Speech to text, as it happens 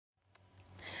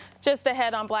Just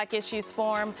ahead on Black Issues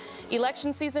Forum,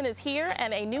 election season is here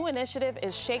and a new initiative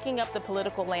is shaking up the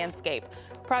political landscape.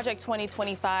 Project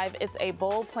 2025, it's a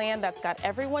bold plan that's got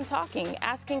everyone talking,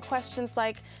 asking questions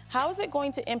like, how is it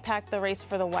going to impact the race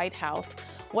for the White House?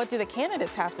 What do the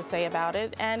candidates have to say about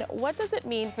it? And what does it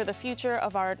mean for the future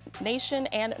of our nation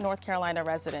and North Carolina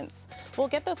residents? We'll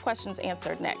get those questions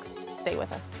answered next. Stay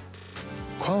with us.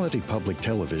 Quality public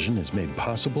television is made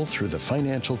possible through the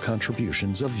financial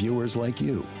contributions of viewers like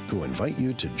you, who invite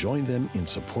you to join them in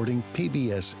supporting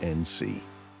PBS NC.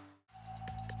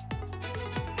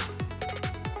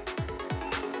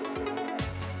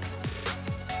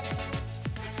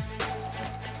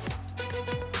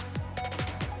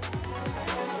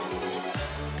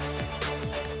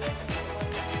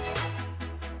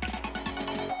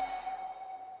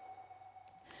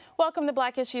 Welcome to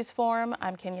Black Issues Forum.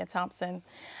 I'm Kenia Thompson.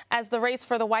 As the race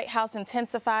for the White House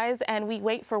intensifies and we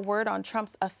wait for word on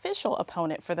Trump's official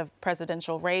opponent for the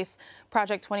presidential race,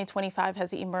 Project 2025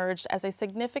 has emerged as a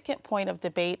significant point of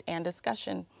debate and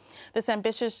discussion. This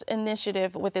ambitious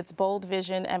initiative, with its bold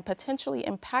vision and potentially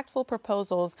impactful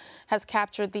proposals, has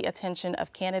captured the attention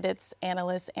of candidates,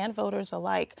 analysts, and voters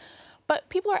alike. But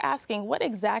people are asking, what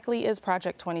exactly is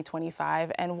Project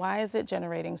 2025 and why is it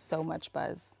generating so much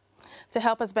buzz? To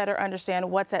help us better understand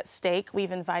what's at stake,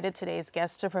 we've invited today's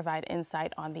guests to provide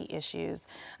insight on the issues.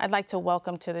 I'd like to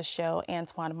welcome to the show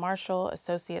Antoine Marshall,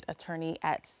 Associate Attorney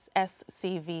at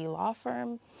SCV Law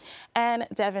Firm, and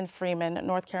Devin Freeman,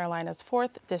 North Carolina's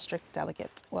 4th District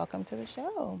Delegate. Welcome to the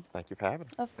show. Thank you for having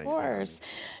me. Of course.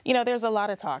 You know, there's a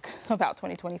lot of talk about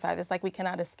 2025. It's like we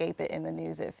cannot escape it in the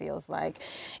news, it feels like.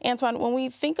 Antoine, when we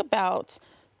think about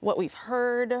what we've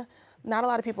heard, not a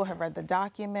lot of people have read the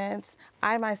document.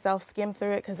 I myself skimmed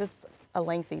through it because it's a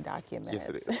lengthy document. Yes,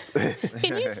 it is.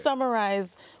 Can you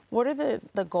summarize what are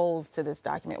the goals to this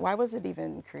document? Why was it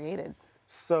even created?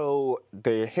 So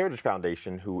the Heritage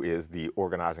Foundation, who is the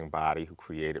organizing body who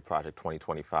created Project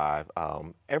 2025,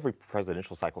 every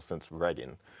presidential cycle since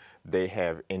Reagan, they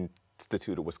have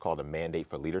instituted what's called a mandate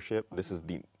for leadership. Mm-hmm. This is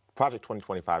Project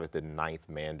 2025 is the 9th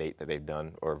mandate that they've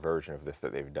done, or a version of this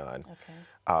that they've done.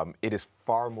 Okay. It is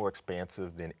far more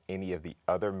expansive than any of the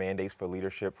other mandates for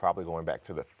leadership, probably going back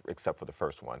to except for the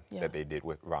first one that they did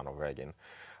with Ronald Reagan.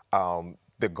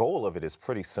 The goal of it is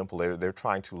pretty simple. They're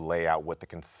trying to lay out what the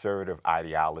conservative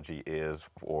ideology is,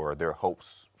 or their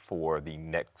hopes for the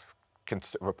next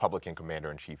Republican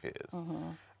commander-in-chief is. Mm-hmm.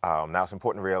 Now, it's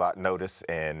important to notice,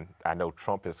 and I know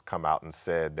Trump has come out and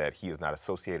said that he is not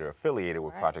associated or affiliated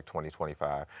with Project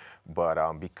 2025,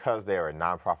 but because they are a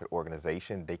nonprofit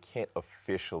organization, they can't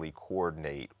officially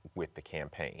coordinate with the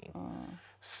campaign.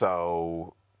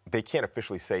 So they can't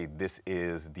officially say this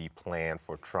is the plan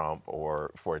for Trump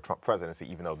or for a Trump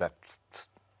presidency, even though that's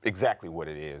exactly what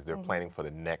it is. They're planning for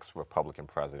the next Republican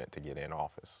president to get in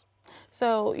office.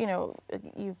 So, you know,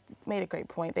 you've made a great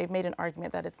point. They've made an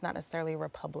argument that it's not necessarily a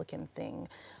Republican thing.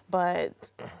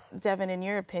 But, Devin, in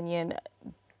your opinion,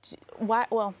 why?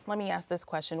 Well, let me ask this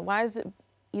question. Why is it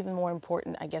even more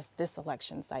important, I guess, this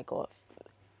election cycle?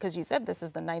 Because you said this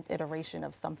is the 9th iteration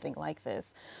of something like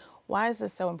this. Why is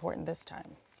this so important this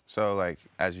time? So, like,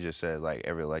 as you just said, like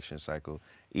every election cycle,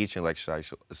 each election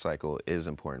cycle is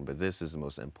important, but this is the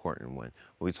most important one.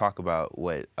 When we talk about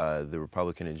what the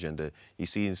Republican agenda, you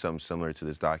see something similar to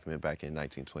this document back in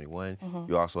 1921. Mm-hmm.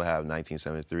 You also have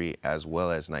 1973 as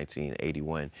well as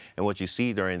 1981. And what you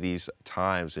see during these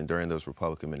times and during those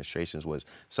Republican administrations was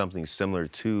something similar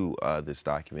to this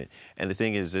document. And the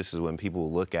thing is, this is when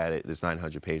people look at it, this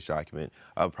 900-page document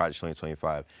of Project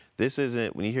 2025, this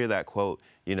isn't, when you hear that quote,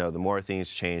 you know, the more things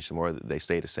change, the more they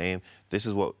stay the same. This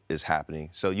is what is happening.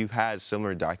 So you've had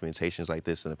similar documentations like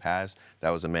this in the past. That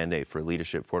was a mandate for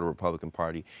leadership for the Republican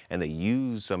Party, and they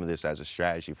used some of this as a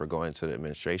strategy for going into the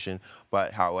administration.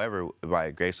 But however, by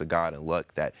the grace of God and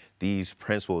luck, that these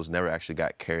principles never actually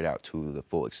got carried out to the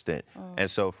full extent. And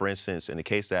so, for instance, in the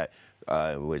case that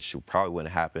which probably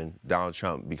wouldn't happen, Donald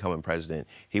Trump becoming president,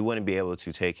 he wouldn't be able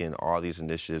to take in all these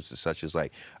initiatives such as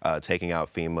like taking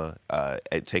out FEMA,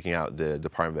 taking out the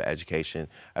Department of Education,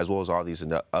 as well as all these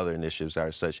other initiatives that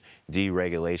are such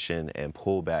deregulation and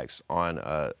pullbacks on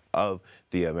of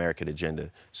the American agenda.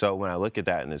 So when I look at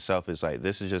that in itself, it's like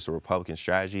this is just a Republican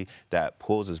strategy that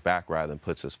pulls us back rather than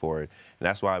puts us forward. And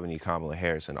that's why we need Kamala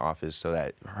Harris in office, so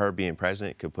that her being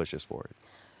president could push us forward.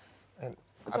 And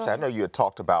I know you had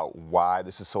talked about why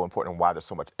this is so important and why there's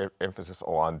so much emphasis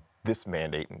on this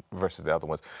mandate versus the other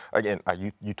ones. Again,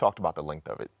 you talked about the length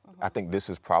of it. I think this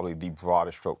is probably the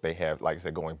broadest stroke they have, like I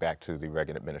said, going back to the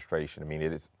Reagan administration. I mean,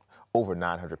 it is over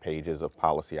 900 pages of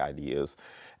policy ideas.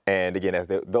 And again,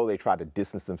 though they try to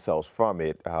distance themselves from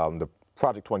it, the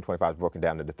Project 2025 is broken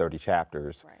down into 30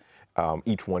 chapters,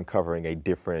 each one covering a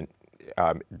different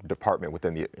department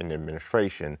within the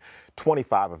administration.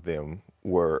 25 of them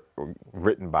were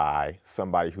written by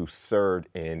somebody who served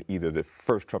in either the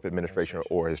first Trump administration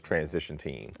or his transition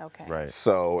team. Okay. Right.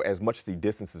 So as much as he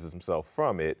distances himself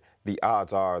from it, the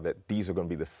odds are that these are going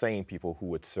to be the same people who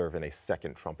would serve in a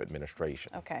second Trump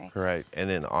administration. Okay. Correct. And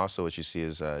then also what you see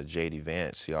is J.D.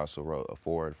 Vance. He also wrote a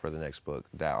foreword for the next book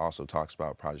that also talks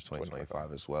about Project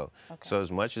 2025 as well. Okay. So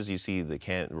as much as you see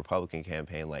the Republican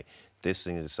campaign like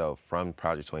distancing itself from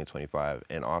Project 2025,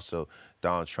 and also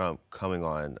Donald Trump coming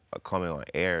on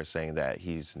air saying that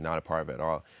he's not a part of it at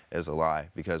all, is a lie.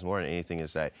 Because more than anything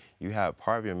is that you have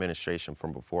part of your administration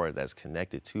from before that's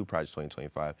connected to Project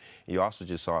 2025. You also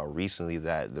just saw recently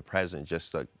that the president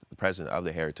of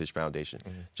the Heritage Foundation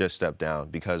just stepped down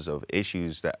because of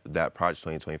issues that Project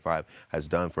 2025 has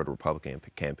done for the Republican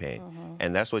campaign.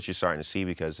 And that's what you're starting to see,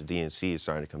 because the DNC is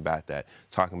starting to combat that,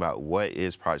 talking about what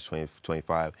is Project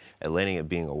 2025 and letting it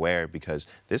being aware, because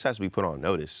this has to be put on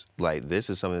notice. Like, this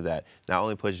is something that not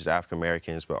only pushes African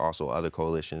Americans, but also other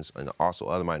coalitions and also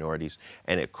other minorities,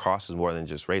 and it crosses more than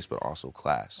just race, but also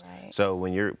class. Right. So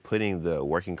when you're putting the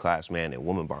working class man and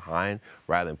woman behind,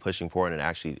 rather than pushing forward and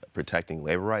actually protecting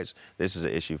labor rights, this is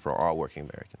an issue for all working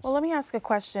Americans. Well, let me ask a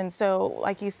question. So,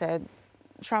 like you said,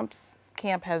 Trump's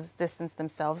camp has distanced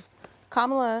themselves.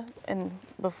 Kamala, and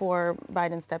before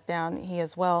Biden stepped down, he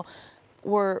as well,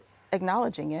 were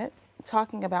acknowledging it,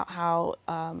 talking about how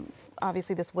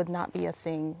obviously this would not be a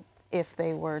thing if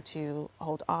they were to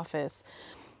hold office.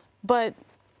 But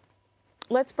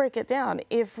let's break it down.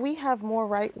 If we have more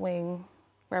right-wing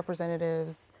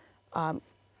representatives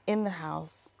in the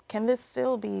House, can this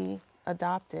still be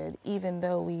adopted even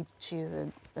though we choose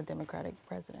a Democratic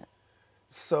president?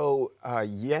 So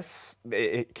yes,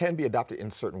 it can be adopted in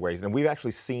certain ways, and we've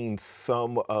actually seen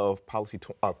some of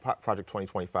Project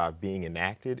 2025 being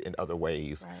enacted in other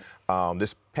ways. Right.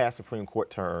 This past Supreme Court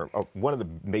term, one of the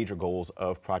major goals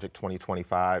of Project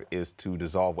 2025 is to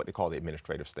dissolve what they call the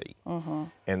administrative state.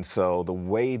 And so the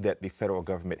way that the federal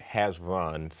government has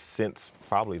run since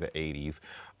probably the 80s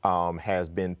has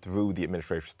been through the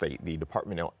administrative state. The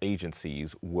departmental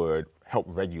agencies would help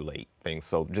regulate things.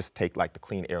 So just take like the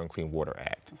Clean Air and Clean Water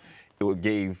Act. It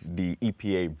gave the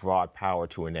EPA broad power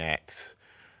to enact,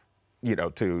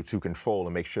 to control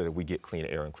and make sure that we get clean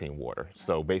air and clean water.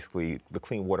 So basically, the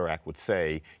Clean Water Act would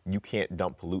say you can't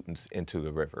dump pollutants into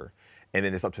the river. And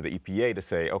then it's up to the EPA to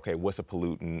say, okay, what's a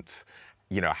pollutant?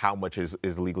 How much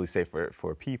is legally safe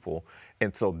for people?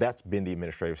 And so that's been the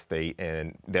administrative state,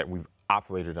 and that we've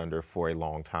operated under for a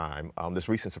long time. This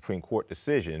recent Supreme Court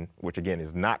decision, which again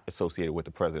is not associated with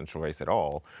the presidential race at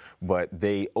all, but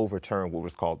they overturned what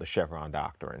was called the Chevron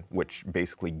doctrine, which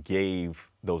basically gave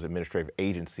those administrative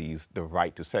agencies the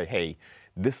right to say, hey,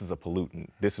 this is a pollutant.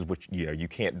 This is what, you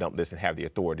can't dump this and have the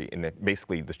authority. And that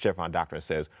basically the Chevron doctrine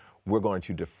says, we're going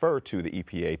to defer to the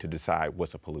EPA to decide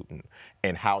what's a pollutant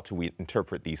and how to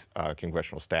interpret these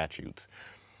congressional statutes.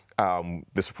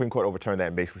 The Supreme Court overturned that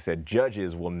and basically said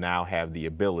judges will now have the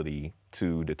ability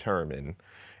to determine.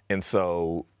 And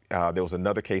so there was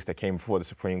another case that came before the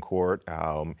Supreme Court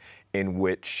in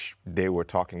which they were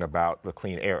talking about the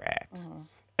Clean Air Act.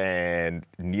 And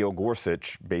Neil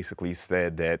Gorsuch basically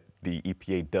said that the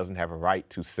EPA doesn't have a right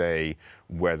to say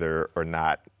whether or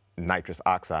not nitrous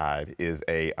oxide is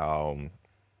a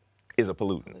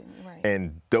pollutant. Right.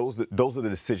 And those are the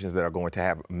decisions that are going to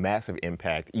have massive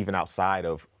impact, even outside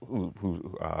of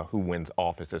who wins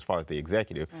office, as far as the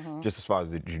executive, just as far as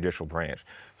the judicial branch.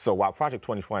 So while Project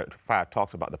 2025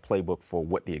 talks about the playbook for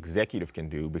what the executive can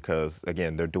do, because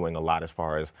again, they're doing a lot as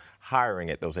far as hiring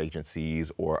at those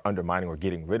agencies or undermining or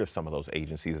getting rid of some of those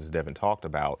agencies, as Devin talked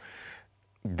about,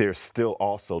 they're still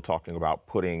also talking about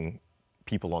putting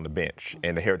people on the bench.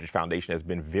 And the Heritage Foundation has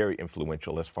been very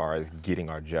influential as far as getting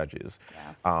our judges.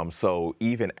 So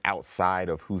even outside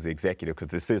of who's the executive,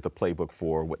 because this is the playbook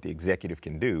for what the executive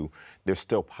can do, there's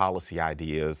still policy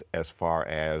ideas as far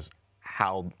as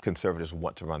how conservatives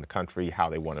want to run the country, how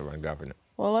they want to run government.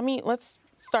 Well, let's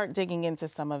start digging into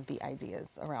some of the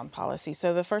ideas around policy.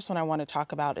 So the first one I want to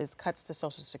talk about is cuts to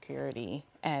Social Security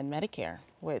and Medicare,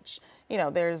 which,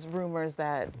 there's rumors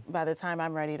that by the time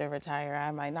I'm ready to retire,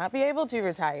 I might not be able to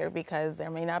retire because there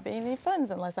may not be any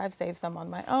funds unless I've saved some on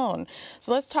my own.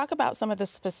 So let's talk about some of the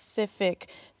specific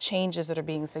changes that are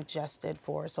being suggested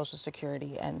for Social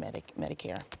Security and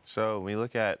Medicare. So when you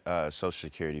look at Social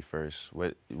Security first,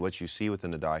 what you see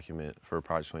within the document for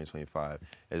Project 2025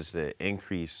 is the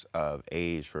increase of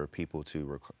age for people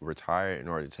to retire in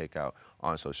order to take out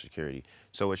on Social Security.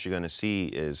 So what you're going to see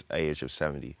is age of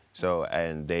 70. So,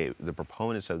 and the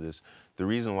proponents of this the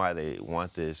reason why they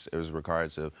want this is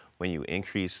regards of when you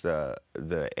increase the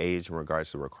age in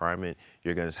regards to requirement,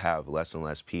 you're going to have less and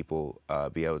less people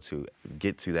be able to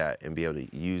get to that and be able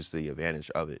to use the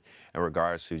advantage of it in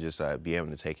regards to just be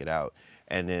able to take it out.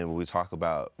 And then when we talk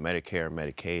about Medicare and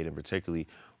Medicaid, and particularly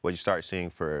what you start seeing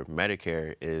for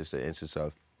Medicare is the instance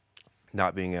of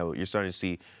not being able, you're starting to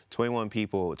see 21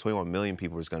 million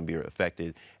people is going to be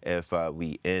affected if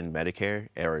we end Medicare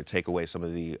or take away some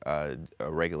of the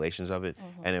regulations of it.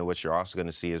 And then what you're also going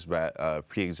to see is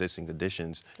pre-existing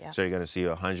conditions. So you're going to see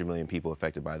 100 million people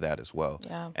affected by that as well.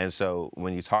 And so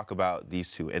when you talk about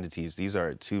these two entities, these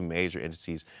are two major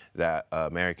entities that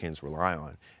Americans rely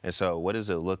on. And so what does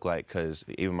it look like? Because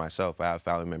even myself, I have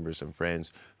family members and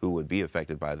friends who would be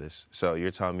affected by this. So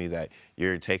you're telling me that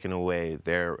you're taking away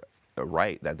their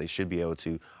right that they should be able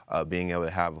to being able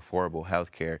to have affordable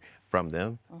health care from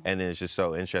them. And it's just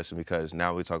so interesting because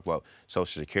now we talk about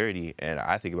Social Security, and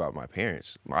I think about my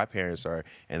parents. My parents are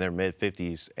in their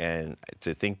mid-50s, and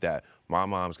to think that my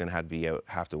mom's going to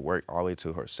have to work all the way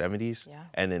to her 70s.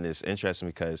 And then it's interesting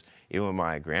because even with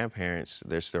my grandparents,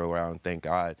 they're still around, thank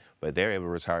God, but they're able to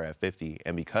retire at 50.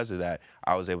 And because of that,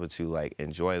 I was able to like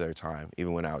enjoy their time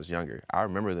even when I was younger. I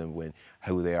remember them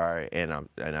who they are, and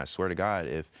I swear to God,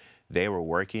 if they were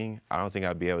working, I don't think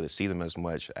I'd be able to see them as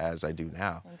much as I do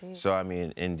now. So, I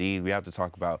mean, indeed, we have to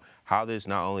talk about how this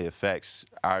not only affects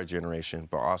our generation,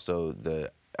 but also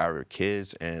our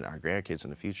kids and our grandkids in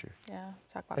the future.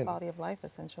 Talk about quality of life,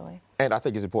 essentially. And I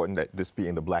think it's important that this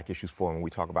being the Black Issues Forum, when we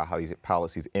talk about how these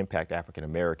policies impact African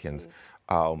Americans,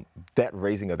 that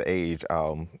raising of the age,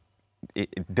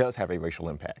 it does have a racial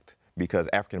impact, because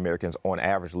African Americans on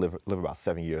average live about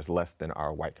 7 years less than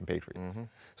our white compatriots.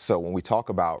 So when we talk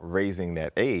about raising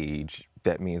that age,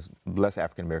 that means less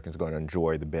African Americans are going to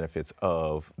enjoy the benefits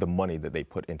of the money that they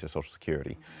put into Social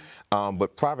Security.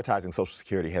 But privatizing Social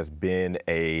Security has been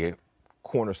a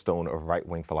cornerstone of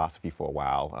right-wing philosophy for a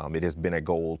while. It has been a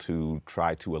goal to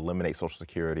try to eliminate Social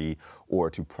Security or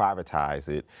to privatize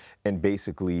it and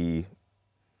basically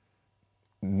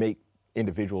make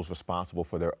individuals responsible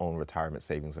for their own retirement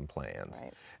savings and plans.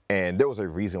 And there was a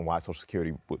reason why Social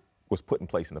Security was put in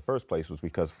place in the first place, was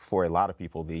because for a lot of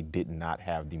people, they did not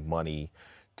have the money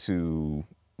to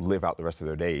live out the rest of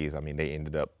their days. I mean, they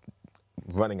ended up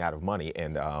running out of money,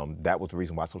 and that was the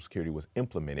reason why Social Security was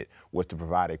implemented, was to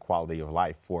provide a quality of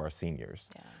life for our seniors.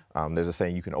 There's a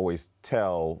saying, you can always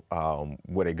tell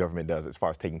what a government does as far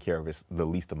as taking care of the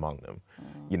least among them.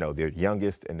 You know, their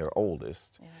youngest and their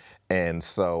oldest. And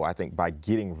so I think by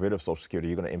getting rid of Social Security,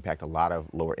 you're going to impact a lot of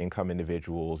lower income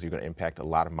individuals. You're going to impact a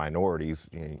lot of minorities,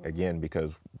 again,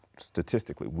 because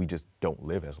statistically, we just don't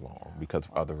live as long because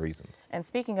of other reasons. And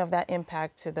speaking of that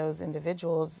impact to those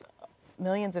individuals,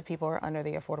 millions of people are under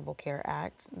the Affordable Care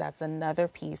Act. That's another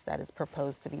piece that is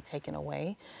proposed to be taken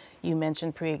away. You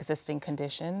mentioned pre-existing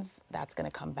conditions. That's going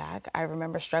to come back. I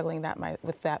remember struggling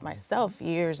with that myself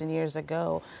years and years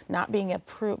ago, not being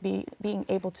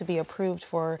able to be approved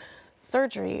for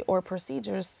surgery or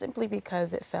procedures simply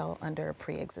because it fell under a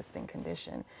pre-existing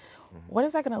condition. What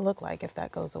is that going to look like if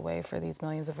that goes away for these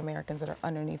millions of Americans that are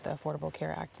underneath the Affordable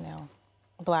Care Act now?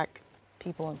 Black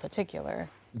people in particular.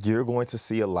 You're going to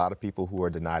see a lot of people who are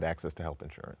denied access to health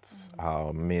insurance.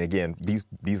 I mean, again,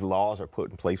 these laws are put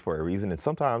in place for a reason, and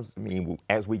sometimes, I mean,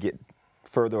 as we get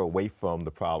further away from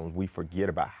the problems, we forget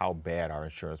about how bad our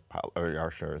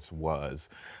insurance was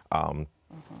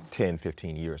 10,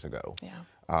 15 years ago.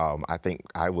 I think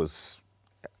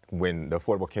when the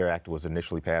Affordable Care Act was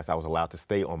initially passed, I was allowed to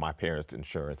stay on my parents'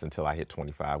 insurance until I hit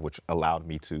 25, which allowed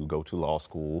me to go to law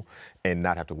school and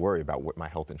not have to worry about what my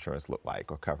health insurance looked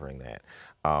like or covering that.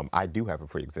 I do have a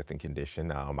pre-existing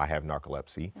condition. I have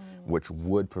narcolepsy, which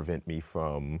would prevent me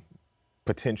from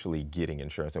potentially getting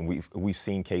insurance. And we've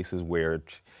seen cases where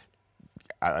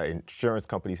insurance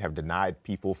companies have denied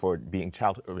people for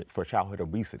childhood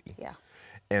obesity.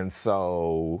 And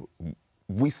so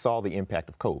we saw the impact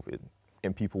of COVID.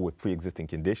 And people with pre-existing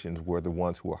conditions were the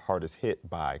ones who were hardest hit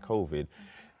by COVID.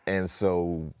 And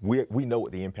so we know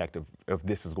what the impact of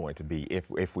this is going to be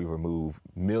if we remove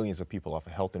millions of people off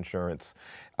of health insurance,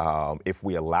 if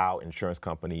we allow insurance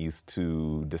companies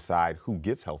to decide who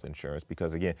gets health insurance,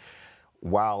 because again,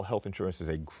 while health insurance is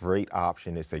a great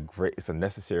option, it's a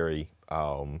necessary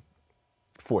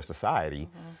for society,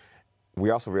 we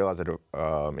also realize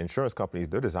that insurance companies,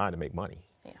 they're designed to make money.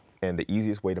 And the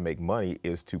easiest way to make money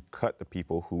is to cut the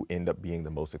people who end up being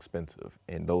the most expensive.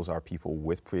 And those are people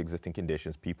with pre-existing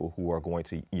conditions, people who are going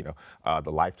to,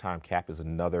 the lifetime cap is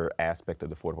another aspect of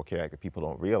the Affordable Care Act that people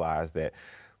don't realize, that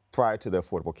prior to the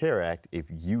Affordable Care Act, if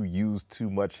you use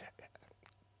too much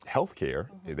health care,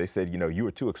 if they said, you know, you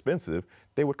were too expensive,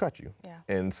 they would cut you. Yeah.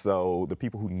 And so the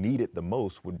people who need it the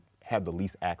most would have the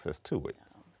least access to it.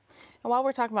 And while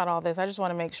we're talking about all this, I just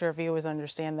want to make sure viewers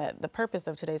understand that the purpose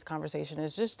of today's conversation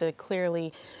is just to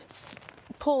clearly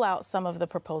pull out some of the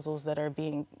proposals that are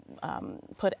being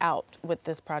put out with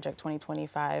this Project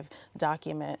 2025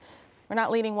 document. We're not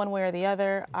leaning one way or the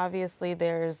other. Obviously,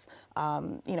 there's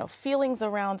you know, feelings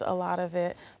around a lot of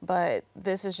it, but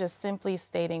this is just simply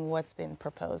stating what's been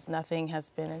proposed. Nothing has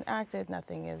been enacted.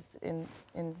 Nothing is in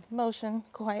motion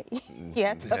quite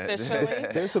yet officially.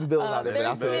 There's some bills out there.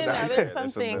 There's some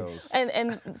things.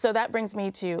 And so that brings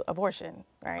me to abortion,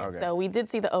 right? Okay. So we did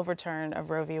see the overturn of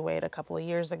Roe v. Wade a couple of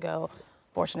years ago.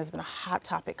 Abortion has been a hot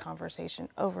topic conversation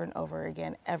over and over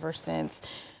again ever since.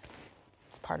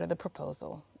 It's part of the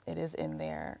proposal. It is in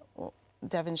there. Well,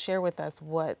 Devin, share with us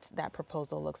what that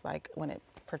proposal looks like when it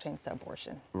pertains to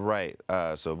abortion. Right.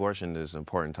 So abortion is an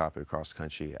important topic across the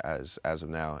country as of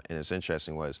now. And it's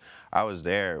interesting was I was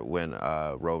there when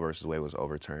Roe versus Wade was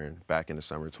overturned back in the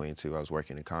summer of 22. I was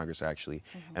working in Congress actually.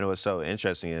 And what's so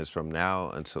interesting is from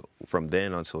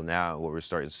then until now, what we're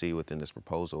starting to see within this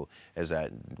proposal is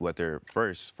that what they're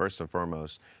first and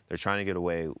foremost, they're trying to get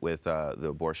away with the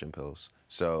abortion pills.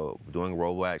 So doing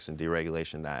rollbacks and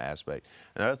deregulation in that aspect.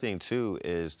 Another thing too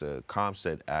is the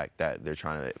Comstead Act that they're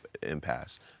trying to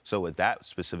impasse. So what that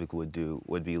specifically would do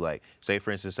would be like, say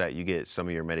for instance that you get some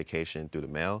of your medication through the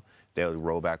mail, they would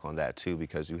roll back on that too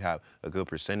because you have a good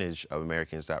percentage of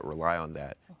Americans that rely on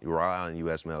that. You rely on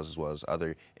U.S. mails as well as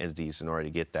other entities in order to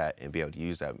get that and be able to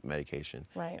use that medication.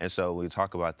 Right. And so we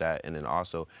talk about that and then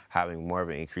also having more of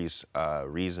an increased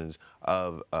reasons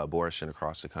of abortion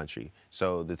across the country.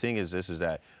 So the thing is this is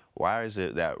that why is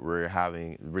it that we're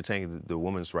taking the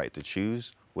woman's right to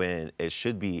choose when it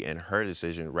should be in her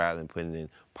decision rather than putting in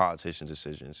politicians'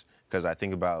 decisions? Because I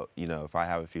think about, you know, if I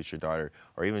have a future daughter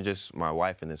or even just my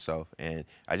wife in itself, and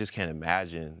I just can't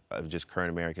imagine of just current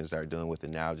Americans that are dealing with it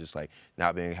now, just like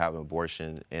not being having an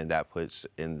abortion, and that puts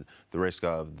in the risk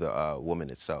of the woman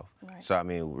itself. Right. So, I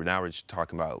mean, we're just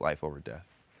talking about life over death.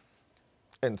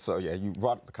 And so, yeah, you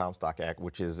brought up the Comstock Act,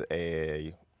 which is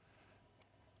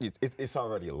it's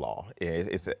already a law.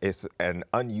 It's an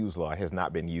unused law. It has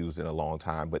not been used in a long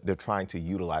time, but they're trying to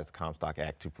utilize the Comstock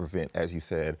Act to prevent, as you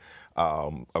said,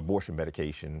 abortion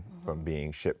medication from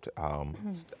being shipped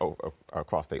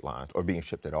across state lines or being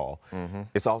shipped at all.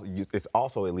 It's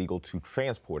also illegal to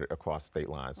transport it across state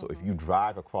lines. So if you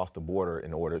drive across the border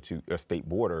a state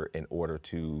border in order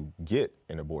to get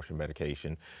an abortion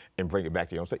medication and bring it back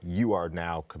to your own state, you are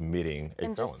now committing a felony.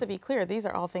 And just to be clear, these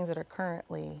are all things that are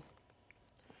currently...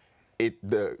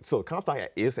 So the Comstock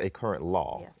Act is a current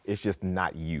law. Yes. It's just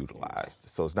not utilized.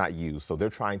 So it's not used. So they're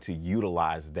trying to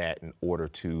utilize that in order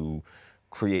to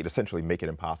essentially make it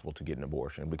impossible to get an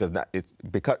abortion because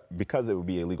it would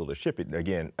be illegal to ship it.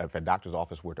 Again, if a doctor's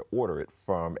office were to order it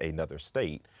from another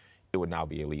state, it would now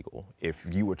be illegal. If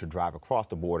you were to drive across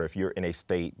the border, if you're in a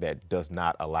state that does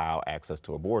not allow access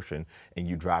to abortion and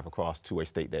you drive across to a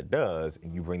state that does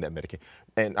and you bring that medication,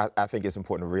 and I think it's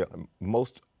important to realize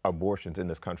most abortions in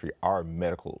this country are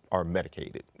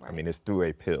medicated. Right. I mean, it's through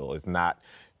a pill. It's not,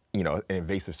 you know, an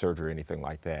invasive surgery or anything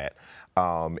like that.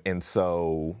 And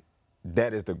so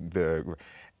that is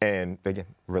and again,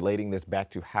 relating this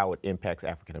back to how it impacts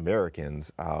African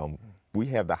Americans, we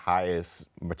have the highest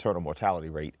maternal mortality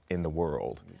rate in the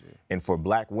world. And for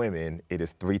Black women, it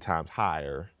is 3 times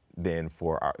higher than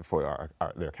for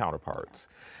their counterparts.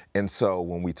 And so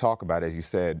when we talk about, as you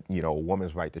said, you know, a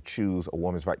woman's right to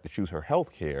choose her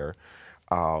health care,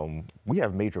 we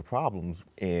have major problems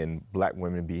in Black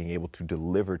women being able to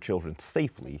deliver children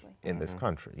safely in this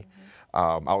country.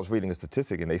 I was reading a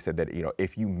statistic and they said that, you know,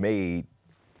 if you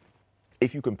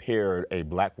compared a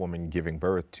Black woman giving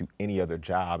birth to any other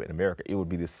job in America, it would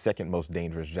be the second most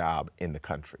dangerous job in the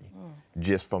country,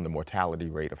 just from the mortality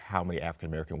rate of how many African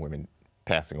American women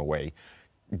passing away.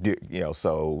 You know,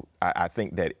 so I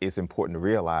think that it's important to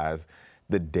realize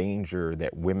the danger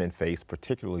that women face,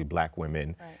 particularly Black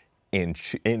women, in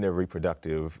their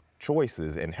reproductive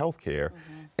choices in healthcare.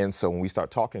 And so when we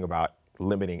start talking about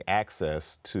limiting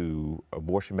access to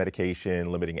abortion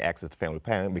medication, limiting access to family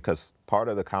planning, because part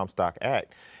of the Comstock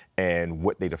Act and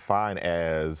what they define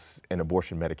as an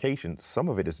abortion medication, some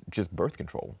of it is just birth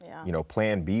control. Yeah. You know,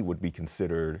 Plan B would be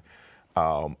considered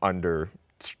under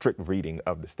strict reading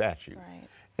of the statute. Right.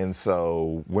 And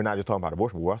so we're not just talking about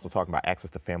abortion, but we're also talking about access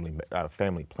to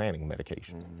family planning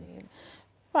medication.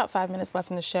 About 5 minutes left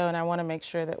in the show, and I want to make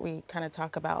sure that we kind of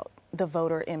talk about the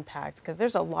voter impact, because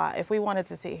there's a lot. If we wanted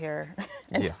to sit here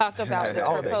and talk about this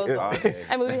proposal,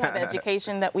 I mean, we have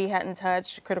education that we hadn't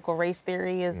touched, critical race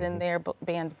theory is in there,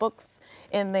 banned books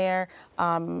in there,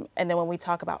 and then when we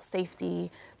talk about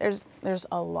safety, there's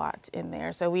a lot in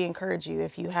there. So we encourage you,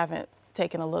 if you haven't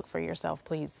taken a look for yourself,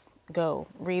 please go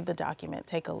read the document,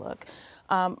 take a look.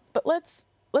 But let's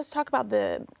talk about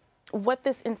what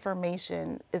this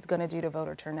information is going to do to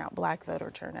voter turnout, Black voter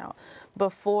turnout.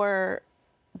 Before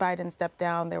Biden stepped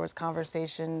down, there was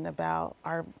conversation about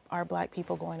our Black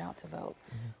people going out to vote.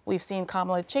 We've seen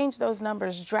Kamala change those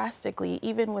numbers drastically,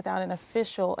 even without an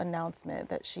official announcement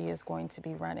that she is going to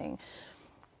be running.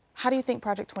 How do you think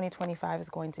Project 2025 is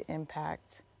going to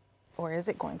impact, or is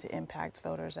it going to impact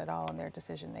voters at all in their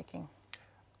decision making?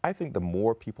 I think the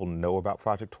more people know about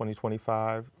Project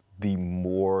 2025, the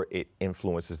more it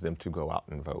influences them to go out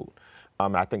and vote.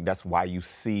 I think that's why you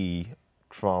see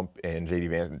Trump and J.D.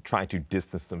 Vance trying to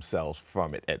distance themselves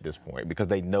from it at this point, because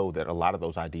they know that a lot of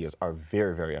those ideas are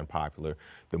very, very unpopular.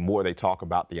 The more they talk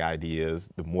about the ideas,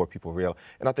 the more people realize.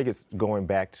 And I think it's going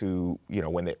back to,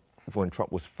 when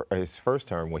Trump was his first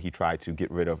term, when he tried to get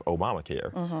rid of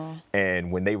Obamacare.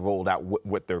 And when they rolled out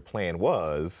what their plan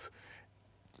was,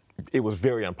 it was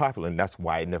very unpopular, and that's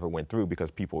why it never went through, because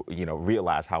people,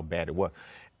 realized how bad it was.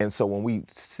 And so when we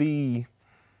see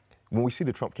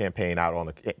the Trump campaign out on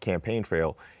the campaign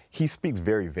trail, he speaks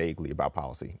very vaguely about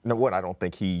policy. Now, I don't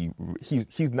think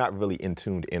he's not really in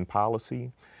tuned in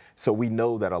policy. So we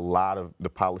know that a lot of the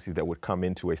policies that would come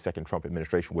into a second Trump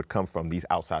administration would come from these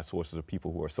outside sources of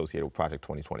people who are associated with Project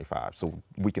 2025. So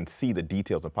we can see the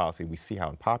details of policy, we see how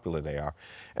unpopular they are.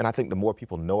 And I think the more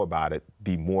people know about it,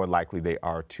 the more likely they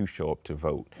are to show up to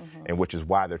vote, and which is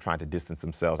why they're trying to distance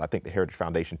themselves. I think the Heritage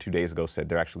Foundation 2 days ago said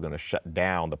they're actually going to shut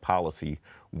down the policy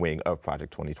wing of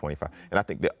Project 2025. And I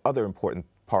think the other important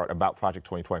part about Project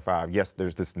 2025, yes,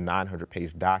 there's this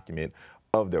 900-page document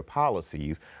of their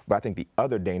policies, but I think the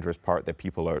other dangerous part that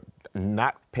people are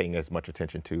not paying as much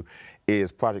attention to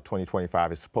is Project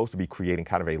 2025 is supposed to be creating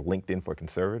kind of a LinkedIn for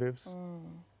conservatives.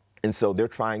 And so they're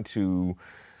trying to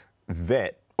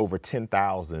vet over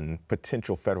 10,000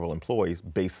 potential federal employees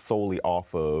based solely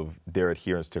off of their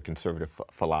adherence to conservative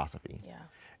philosophy.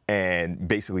 And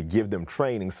basically give them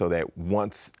training so that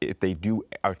if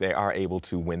they are able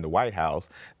to win the White House,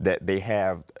 that they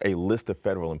have a list of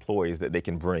federal employees that they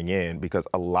can bring in, because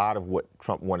a lot of what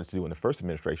Trump wanted to do in the first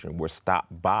administration were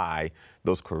stopped by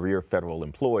those career federal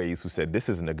employees who said, this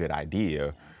isn't a good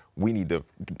idea. We need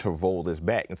to roll this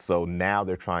back. And so now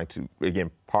they're trying to,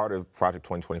 again, part of Project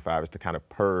 2025 is to kind of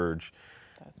purge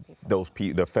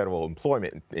the federal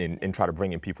employment and try to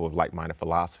bring in people with like-minded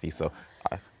philosophy. So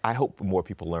I hope more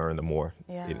people learn, the more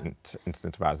it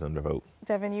incentivizes them to vote.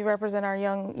 Devin, you represent our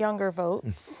younger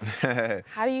votes.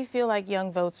 How do you feel like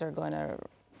young votes are going to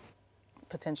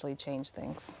potentially change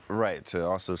things? Right, to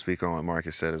also speak on what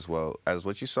Marcus said as well, as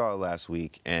what you saw last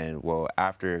week, and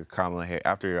after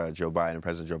Joe Biden,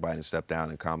 President Joe Biden stepped down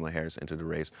and Kamala Harris entered the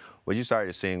race, what you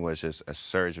started seeing was just a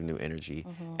surge of new energy.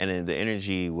 And then the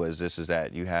energy was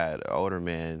that you had an older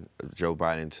man, Joe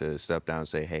Biden, to step down and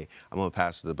say, hey, I'm going to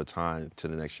pass the baton to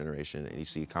the next generation, and you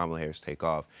see Kamala Harris take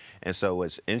off. And so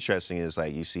what's interesting is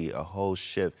you see a whole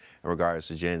shift in regards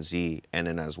to Gen Z, and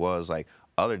then as well as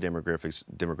other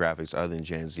demographics other than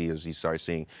Gen Z, as you start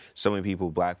seeing so many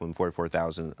people, Black women,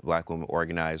 44,000 Black women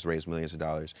organized, raise millions of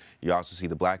dollars. You also see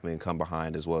the Black men come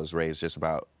behind as well as raise just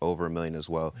about over $1 million as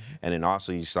well. And then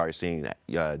also you start seeing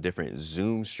different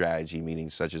Zoom strategy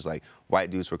meetings, such as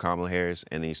white dudes for Kamala Harris,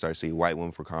 and then you start seeing white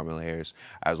women for Kamala Harris,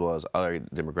 as well as other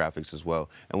demographics as well.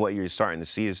 And what you're starting to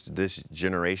see is this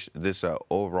generation, this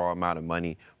overall amount of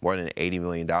money, more than $80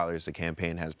 million the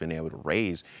campaign has been able to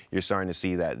raise. You're starting to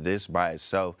see that this by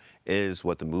itself is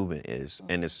what the movement is,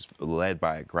 and it's led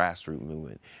by a grassroots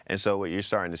movement. And so what you're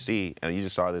starting to see, and you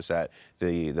just saw this at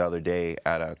the other day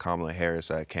at a Kamala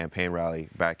Harris campaign rally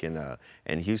back in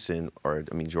Houston,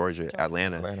 Georgia,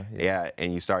 Atlanta.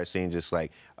 And you start seeing just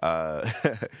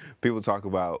people talk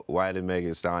about why did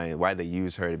Megan Thee Stallion, why they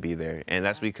use her to be there, and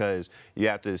that's because you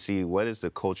have to see what is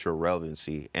the cultural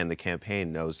relevancy, and the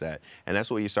campaign knows that, and that's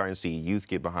what you're starting to see youth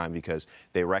get behind, because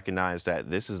they recognize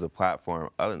that this is the platform.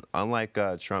 Unlike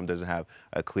Trump doesn't have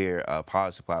a clear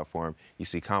policy platform, you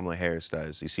see Kamala Harris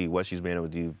does. You see what she's been able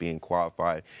to do, being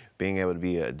qualified, being able to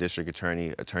be a district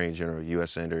attorney, attorney general,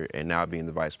 U.S. senator, and now being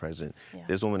the vice president.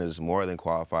 This woman is more than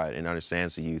qualified and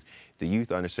understands the youth. The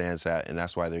youth understands that, and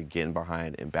that's why they're getting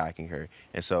behind and backing her.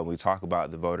 And so when we talk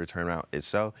about the voter turnout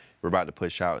itself, we're about to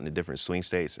push out in the different swing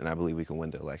states, and I believe we can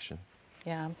win the election.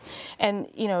 Yeah. And,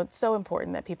 you know, it's so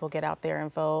important that people get out there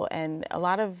and vote. And a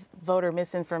lot of voter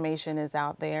misinformation is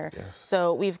out there. Yes.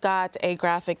 So we've got a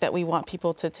graphic that we want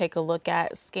people to take a look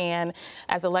at, scan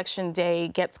as Election Day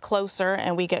gets closer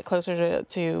and we get closer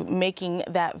to making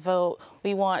that vote.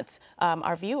 We want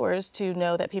our viewers to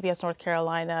know that PBS North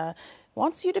Carolina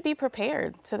wants you to be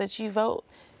prepared so that you vote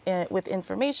with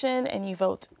information and you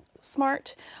vote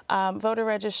smart. Voter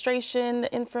registration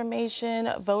information,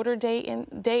 voter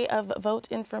day of vote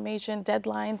information,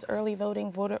 deadlines, early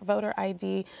voting, voter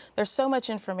ID. There's so much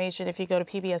information if you go to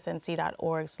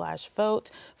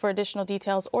pbsnc.org/vote for additional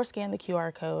details or scan the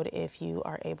QR code if you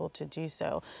are able to do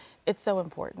so. It's so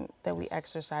important that we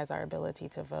exercise our ability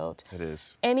to vote. It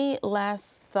is. Any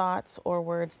last thoughts or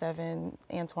words, Devin,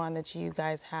 Antoine, that you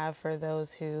guys have for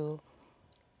those who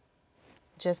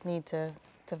just need to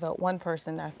vote? One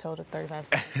person, I told it 35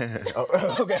 seconds.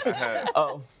 Okay.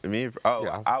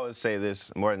 I would say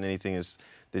this more than anything is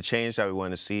the change that we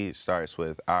want to see starts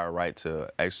with our right to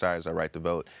exercise, our right to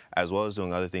vote, as well as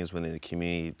doing other things within the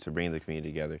community to bring the community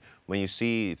together. When you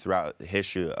see throughout the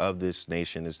history of this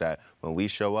nation is that when we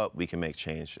show up, we can make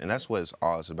change. And that's what it's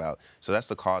all about. So that's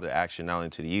the call to action, not only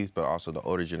to the youth, but also the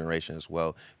older generation as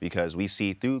well, because we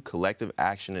see through collective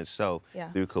action itself,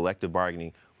 through collective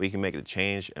bargaining, we can make a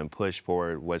change and push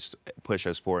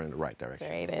us forward in the right direction.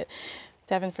 Great.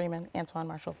 Devin Freeman, Antoine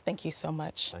Marshall, thank you so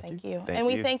much. Thank you. Thank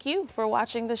we you. thank you for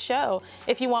watching the show.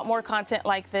 If you want more content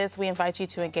like this, we invite you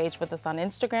to engage with us on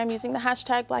Instagram using the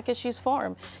hashtag Black Issues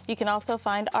Forum. You can also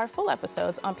find our full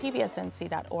episodes on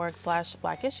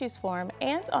pbsnc.org/Black Issues Forum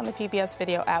and on the PBS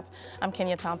video app. I'm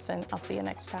Kenia Thompson. I'll see you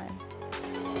next time.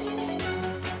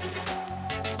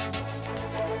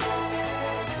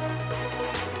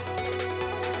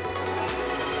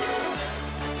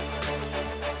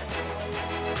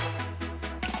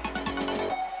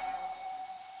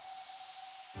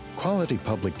 Quality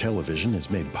public television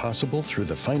is made possible through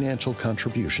the financial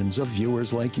contributions of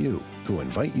viewers like you, who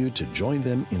invite you to join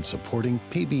them in supporting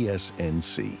PBS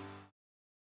NC.